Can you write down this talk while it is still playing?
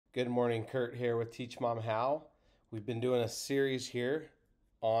Good morning, Kurt here with Teach Mom How. We've been doing a series here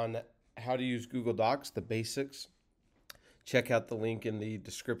on how to use Google Docs, the basics. Check out the link in the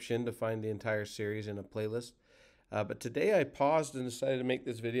description to find the entire series in a playlist. But today I paused and decided to make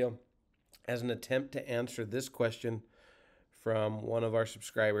this video as an attempt to answer this question from one of our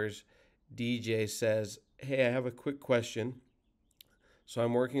subscribers. DJ says, "Hey, I have a quick question. So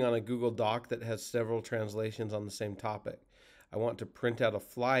I'm working on a Google Doc that has several translations on the same topic. I want to print out a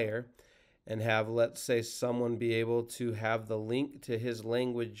flyer and have, let's say, someone be able to have the link to his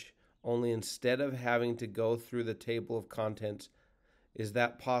language, only instead of having to go through the table of contents. Is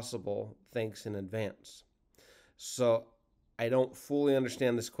that possible? Thanks in advance." So I don't fully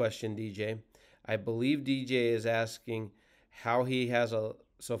understand this question, DJ. I believe DJ is asking how he has so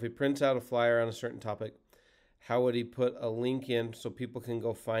if he prints out a flyer on a certain topic, how would he put a link in so people can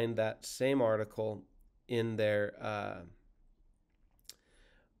go find that same article in their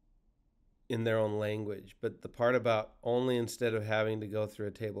own language? But the part about only instead of having to go through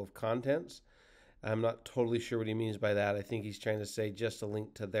a table of contents, I'm not totally sure what he means by that. I think he's trying to say just a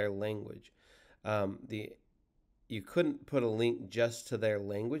link to their language. You couldn't put a link just to their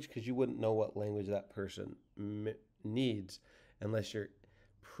language because you wouldn't know what language that person needs unless you're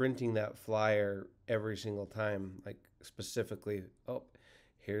printing that flyer every single time, like specifically, oh,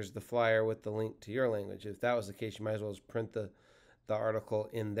 here's the flyer with the link to your language. If that was the case, you might as well just print the article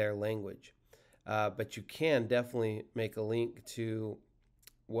in their language. But you can definitely make a link to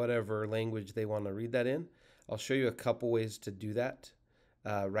whatever language they want to read that in. I'll show you a couple ways to do that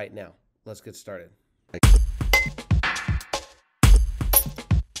right now. Let's get started.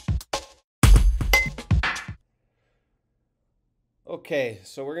 Okay,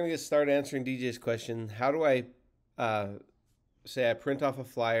 so we're going to get started answering DJ's question. How do I say I print off a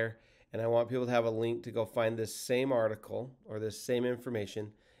flyer and I want people to have a link to go find this same article or this same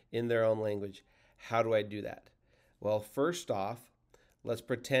information in their own language? How do I do that? Well, first off, let's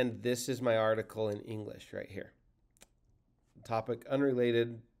pretend this is my article in English right here. Topic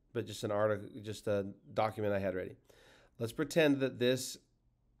unrelated, but just an article, just a document I had ready. Let's pretend that this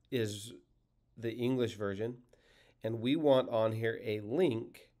is the English version, and we want on here a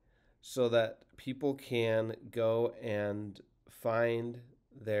link so that people can go and find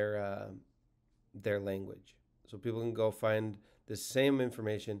their language. So people can go find the same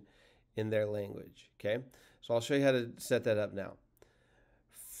information in their language. Okay, so I'll show you how to set that up now.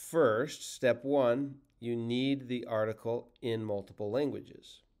 First, step one, you need the article in multiple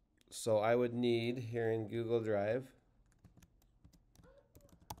languages. So I would need here in Google Drive,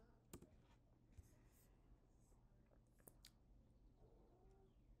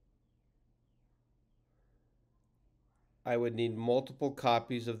 I would need multiple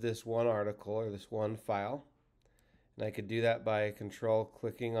copies of this one article or this one file. And I could do that by control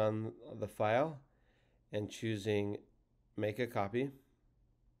clicking on the file and choosing make a copy.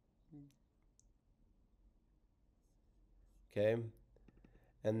 Okay.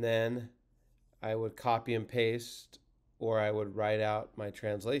 And then I would copy and paste, or I would write out my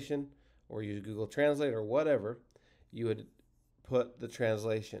translation or use Google Translate or whatever. You would put the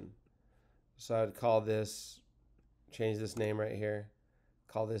translation. So I would call this, change this name right here,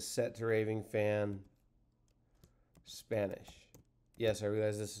 call this Set to Raving Fan Spanish. Yes, I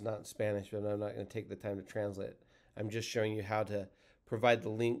realize this is not Spanish, but I'm not going to take the time to translate it. I'm just showing you how to provide the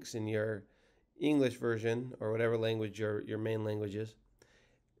links in your English version or whatever language your main language is,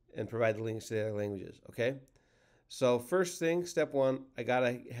 and provide the links to the other languages. Okay? So first thing, step one, I got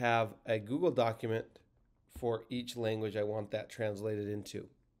to have a Google document for each language I want that translated into.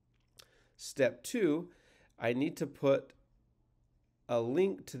 Step two, I need to put a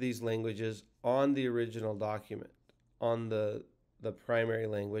link to these languages on the original document, on the primary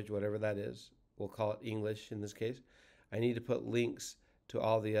language, whatever that is. We'll call it English in this case. I need to put links to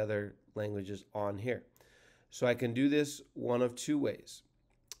all the other languages on here. So I can do this one of two ways.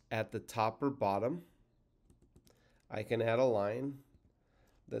 At the top or bottom, I can add a line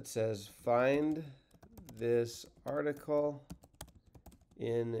that says, find this article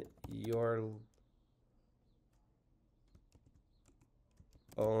in your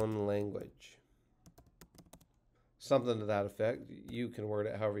own language. Something to that effect. You can word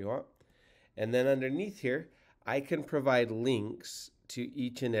it however you want. And then underneath here, I can provide links to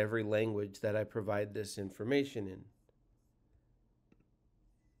each and every language that I provide this information in.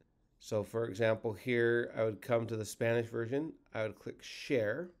 So for example, here I would come to the Spanish version. I would click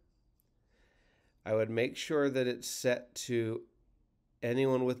share. I would make sure that it's set to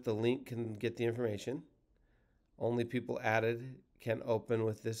anyone with the link can get the information. Only people added can open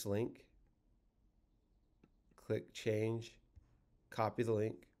with this link. Click change, copy the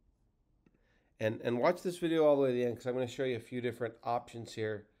link. And watch this video all the way to the end because I'm going to show you a few different options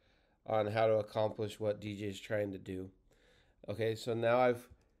here on how to accomplish what DJ is trying to do. Okay, so now I've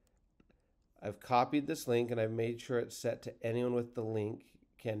copied this link and I've made sure it's set to anyone with the link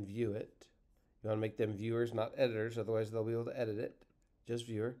can view it. You want to make them viewers, not editors, otherwise they'll be able to edit it. Just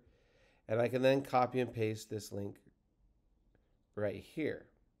viewer. And I can then copy and paste this link right here.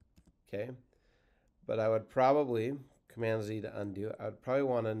 Okay, but I would probably, Command Z to undo, I would probably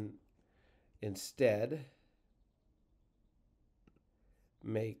want to instead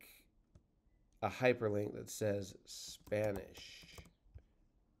make a hyperlink that says Spanish.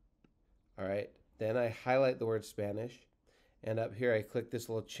 All right, then I highlight the word Spanish, and up here I click this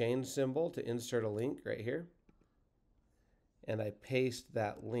little chain symbol to insert a link right here, and I paste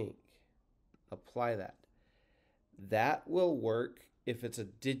that link, apply that. That will work if it's a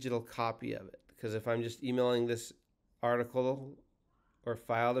digital copy of it, because if I'm just emailing this article or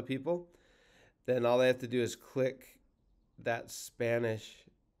file to people, then all they have to do is click that Spanish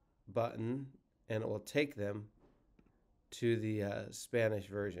button and it will take them to the Spanish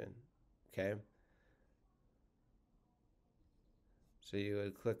version. Okay, so you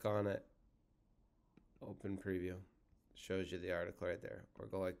would click on it, open preview, shows you the article right there, or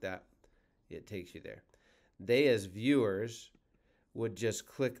go like that, it takes you there. They as viewers would just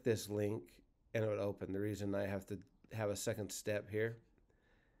click this link and it would open. The reason I have to have a second step here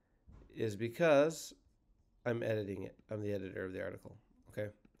is because I'm editing it. I'm the editor of the article. Okay,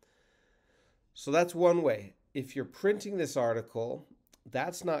 so that's one way. If you're printing this article,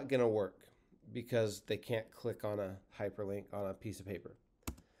 that's not going to work because they can't click on a hyperlink on a piece of paper.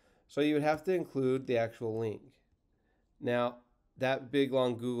 So you would have to include the actual link. Now, that big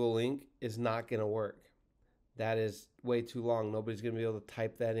long Google link is not going to work. That is way too long. Nobody's going to be able to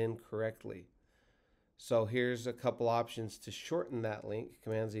type that in correctly. So here's a couple options to shorten that link.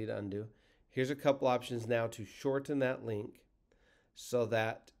 Command Z to undo. Here's a couple options now to shorten that link so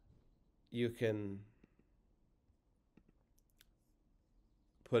that you can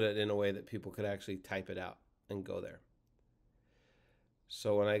put it in a way that people could actually type it out and go there.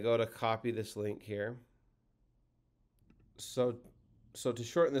 So when I go to copy this link here, so to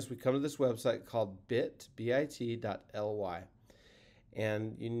shorten this, we come to this website called bit.ly.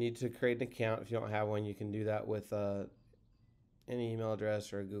 And you need to create an account. If you don't have one, you can do that with any email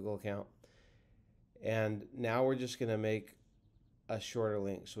address or a Google account. And now we're just going to make a shorter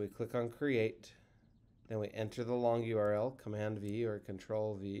link. So we click on create. Then we enter the long URL, Command V or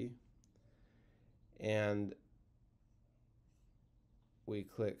Control V. And we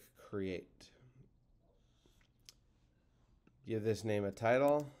click create. Give this name a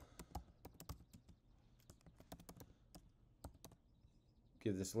title.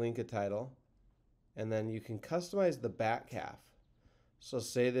 Give this link a title, and then you can customize the back half. So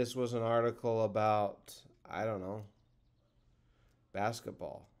say this was an article about, I don't know,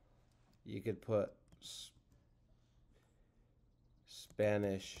 basketball. You could put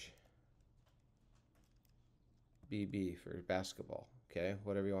Spanish BB for basketball, okay?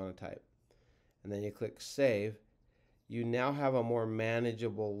 Whatever you want to type. And then you click save. You now have a more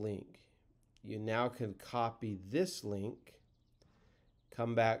manageable link. You now can copy this link,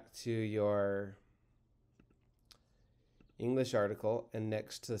 come back to your English article, and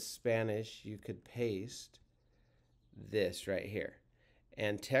next to Spanish, you could paste this right here.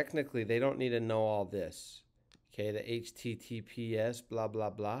 And technically, they don't need to know all this. Okay, the HTTPS, blah, blah,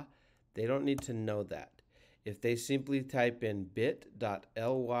 blah. They don't need to know that. If they simply type in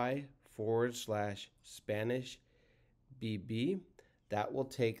bit.ly/Spanish BB, that will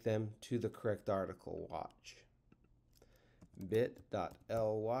take them to the correct article. Watch.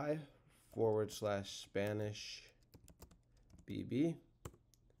 bit.ly/Spanish BB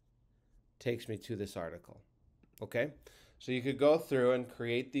takes me to this article. Okay, so you could go through and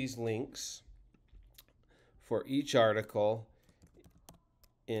create these links for each article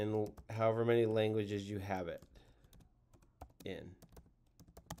in however many languages you have it in.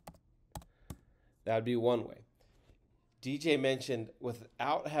 That'd be one way. DJ mentioned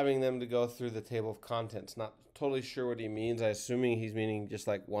without having them to go through the table of contents. Not totally sure what he means. I'm assuming he's meaning just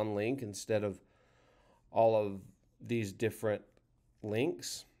like one link instead of all of these different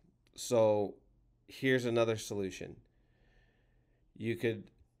links. So here's another solution. You could,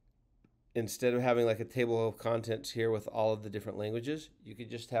 instead of having like a table of contents here with all of the different languages, you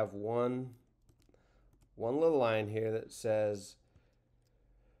could just have one little line here that says,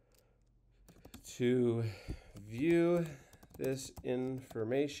 to view this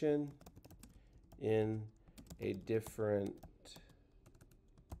information in a different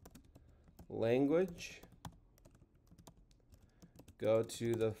language, go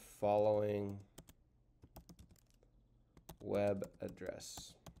to the following web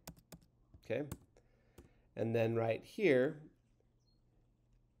address. Okay. And then right here,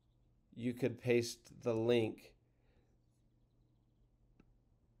 you could paste the link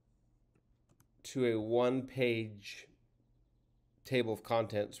to a one-page table of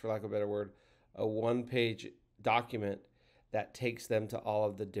contents, for lack of a better word, a one-page document that takes them to all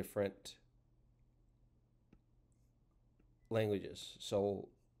of the different languages. So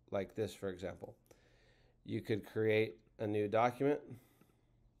like this, for example, you could create a new document,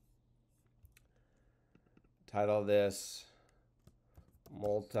 title this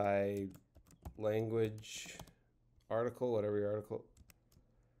multi-language article, whatever your article,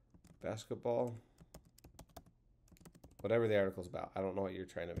 basketball, whatever the article's about. I don't know what you're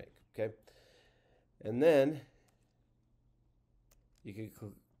trying to make, okay? And then you could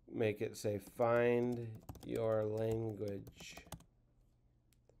make it say, find your language,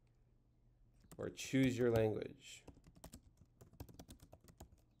 or choose your language.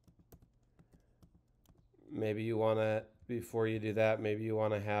 Maybe you want to, before you do that, maybe you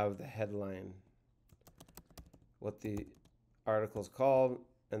want to have the headline, what the article's called,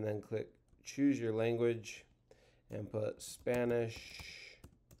 and then click choose your language and put Spanish,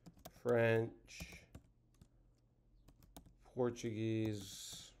 French,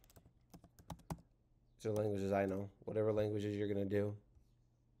 Portuguese. These are languages I know. Whatever languages you're going to do.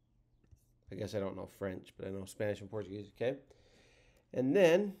 I guess I don't know French, but I know Spanish and Portuguese, okay? And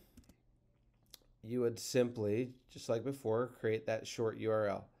then you would simply, just like before, create that short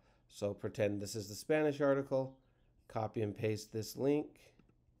URL. So pretend this is the Spanish article, copy and paste this link,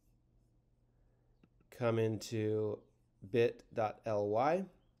 come into bit.ly,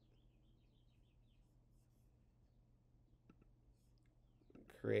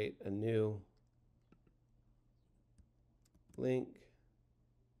 create a new link,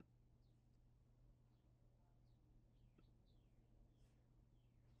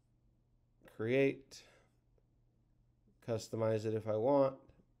 create, customize it if I want,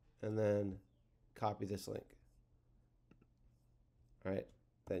 and then copy this link. All right,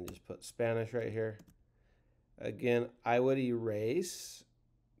 then just put Spanish right here. Again, I would erase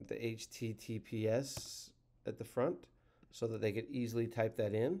the HTTPS at the front so that they could easily type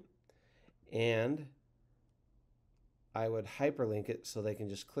that in, and I would hyperlink it so they can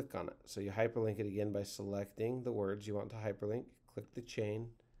just click on it. So you hyperlink it again by selecting the words you want to hyperlink, click the chain,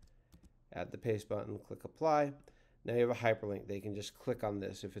 add the paste button, click apply. Now you have a hyperlink. They can just click on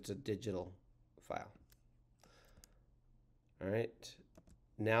this if it's a digital file. All right.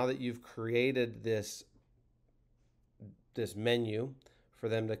 Now that you've created this menu for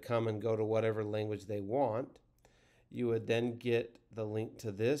them to come and go to whatever language they want, you would then get the link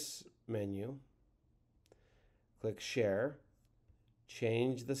to this menu, click share,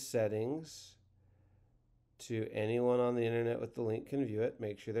 change the settings to anyone on the internet with the link can view it.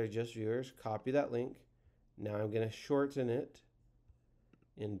 Make sure they're just viewers. Copy that link. Now I'm going to shorten it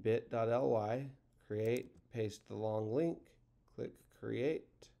in bit.ly. Create, paste the long link, click create.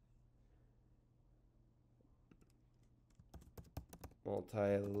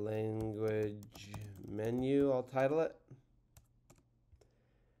 Multi-language menu, I'll title it.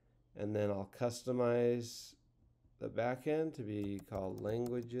 And then I'll customize the backend to be called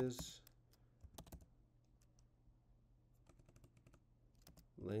languages.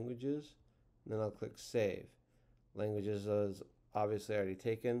 Languages, and then I'll click save. Languages is obviously already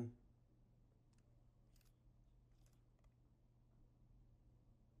taken.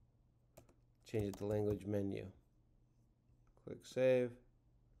 Change it to language menu. Click save.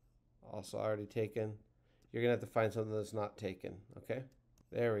 Also already taken. You're gonna have to find something that's not taken, okay?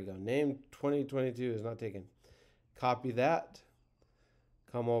 There we go. Name 2022 is not taken. Copy that.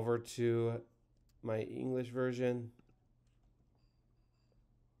 Come over to my English version.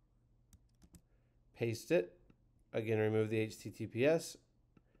 Paste it. Again, remove the HTTPS.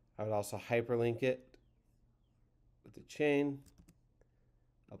 I would also hyperlink it with the chain.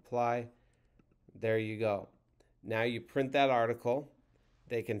 Apply. There you go. Now you print that article.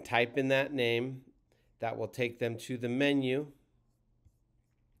 They can type in that name. That will take them to the menu.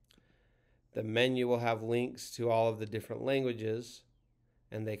 The menu will have links to all of the different languages,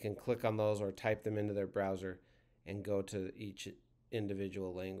 and they can click on those or type them into their browser and go to each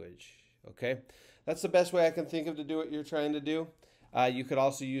individual language. Okay, that's the best way I can think of to do what you're trying to do. You could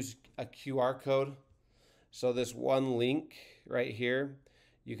also use a QR code. So this one link right here,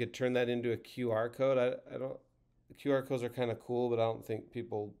 you could turn that into a QR code. QR codes are kind of cool, but I don't think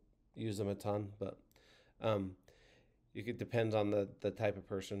people use them a ton. But depends on the type of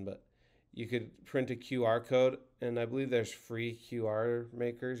person. But you could print a QR code, and I believe there's free QR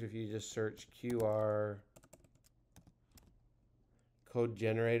makers if you just search QR code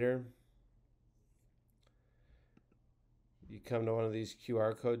generator. You come to one of these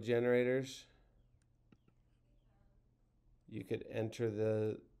QR code generators. You could enter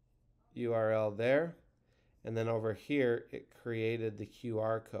the URL there, and then over here it created the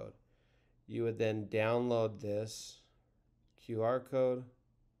QR code. You would then download this QR code.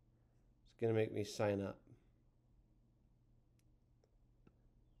 It's going to make me sign up.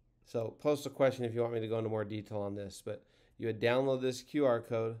 So post a question if you want me to go into more detail on this, but you would download this QR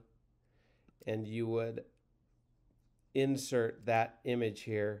code and you would insert that image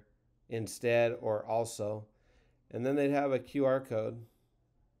here instead or also, and then they'd have a QR code.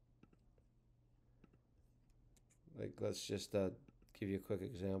 Like, let's just give you a quick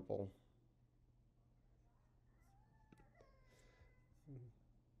example.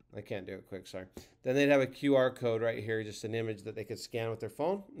 I can't do it quick, sorry. Then they'd have a QR code right here, just an image that they could scan with their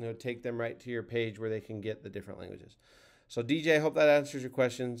phone, and it would take them right to your page where they can get the different languages. So DJ, I hope that answers your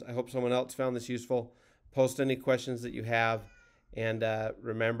questions. I hope someone else found this useful. Post any questions that you have, and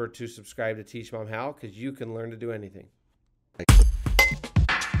remember to subscribe to Teach Mom How, because you can learn to do anything.